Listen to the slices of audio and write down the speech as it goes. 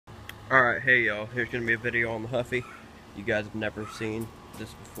Alright, hey y'all, here's going to be a video on the Huffy. You guys have never seen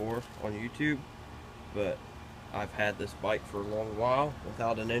this before on YouTube, but I've had this bike for a long while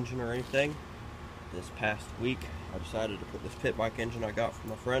without an engine or anything. This past week, I decided to put this pit bike engine I got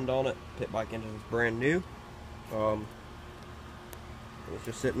from a friend on it. Pit bike engine is brand new. It was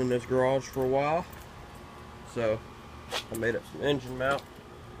just sitting in this garage for a while, so I made up some engine mount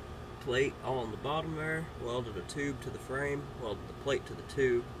plate all on the bottom there, welded a tube to the frame, welded the plate to the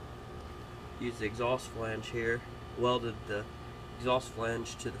tube, used the exhaust flange here, welded the exhaust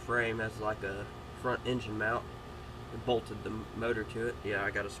flange to the frame as like a front engine mount, and bolted the motor to it. Yeah,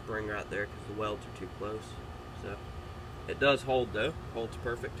 I got a spring right there because the welds are too close. So it does hold though, holds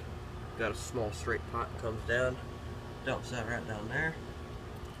perfect. Got a small straight pipe that comes down, dumps that right down there.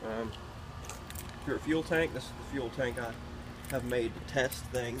 For a fuel tank, this is the fuel tank I have made to test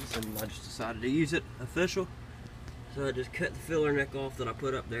things, and I just decided to use it official. So I just cut the filler neck off that I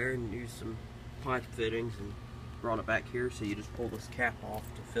put up there and used some pipe fittings and brought it back here. So you just pull this cap off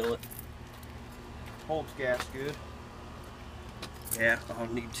to fill it. Holds gas good. Yeah, I'll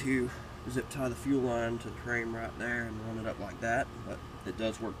need to zip tie the fuel line to the frame right there and run it up like that, but it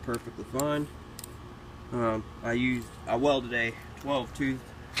does work perfectly fine. I welded a 12-tooth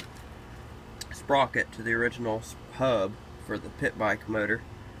sprocket to the original hub for the pit bike motor,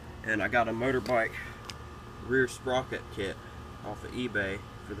 and I got a motorbike rear sprocket kit off of eBay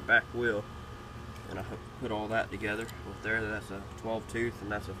for the back wheel, and I put all that together with there. That's a 12-tooth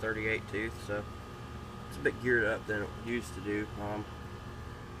and that's a 38-tooth, so it's a bit geared up than it used to do.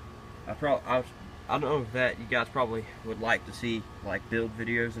 I don't know that you guys probably would like to see like build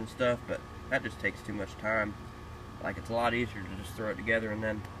videos and stuff, but that just takes too much time. Like, it's a lot easier to just throw it together and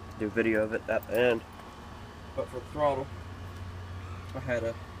then do a video of it at the end. But for the throttle, I had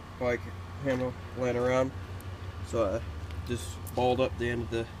a bike handle laying around, so I just balled up the end of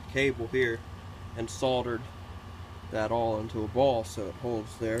the cable here and soldered that all into a ball so it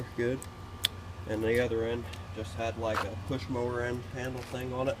holds there good. And the other end just had like a push mower end handle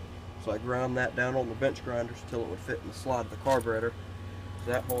thing on it, so I ground that down on the bench grinders until it would fit in the slot of the carburetor.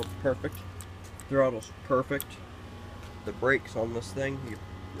 So that holds perfect. Throttle's perfect. The brakes on this thing,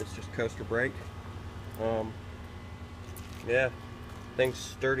 it's just coaster brake. Yeah, thing's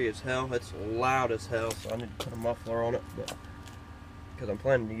sturdy as hell. It's loud as hell, so I need to put a muffler on it, but because I'm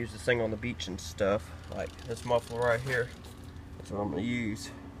planning to use this thing on the beach and stuff. Like this muffler right here, that's what I'm going to use.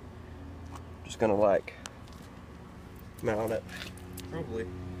 Just going to like mount it probably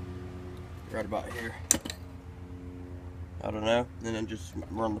right about here, I don't know, and then just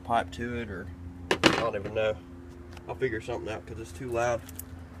run the pipe to it, or I don't even know. I'll figure something out because it's too loud.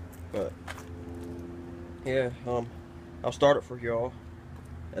 But yeah, I'll start it for y'all.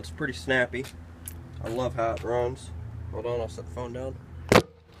 It's pretty snappy. I love how it runs. Hold on, I'll set the phone down.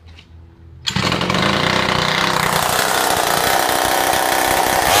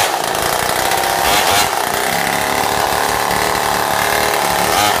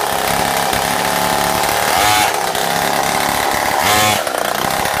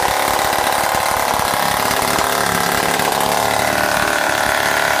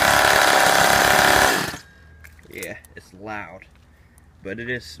 Yeah, it's loud, but it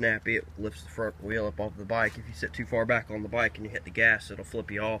is snappy. It lifts the front wheel up off the bike. If you sit too far back on the bike and you hit the gas, it'll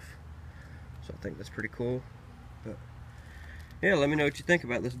flip you off. So I think that's pretty cool. But yeah, let me know what you think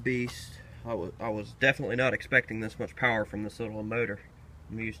about this beast. I was definitely not expecting this much power from this little motor.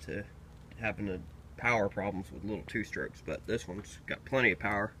 I'm used to having power problems with little two-strokes, but this one's got plenty of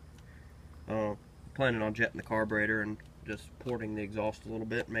power. Planning on jetting the carburetor and just porting the exhaust a little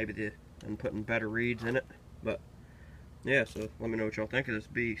bit, and putting better reeds in it. But yeah, so let me know what y'all think of this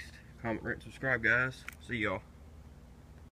beast. Comment, rate, and subscribe, guys. See y'all.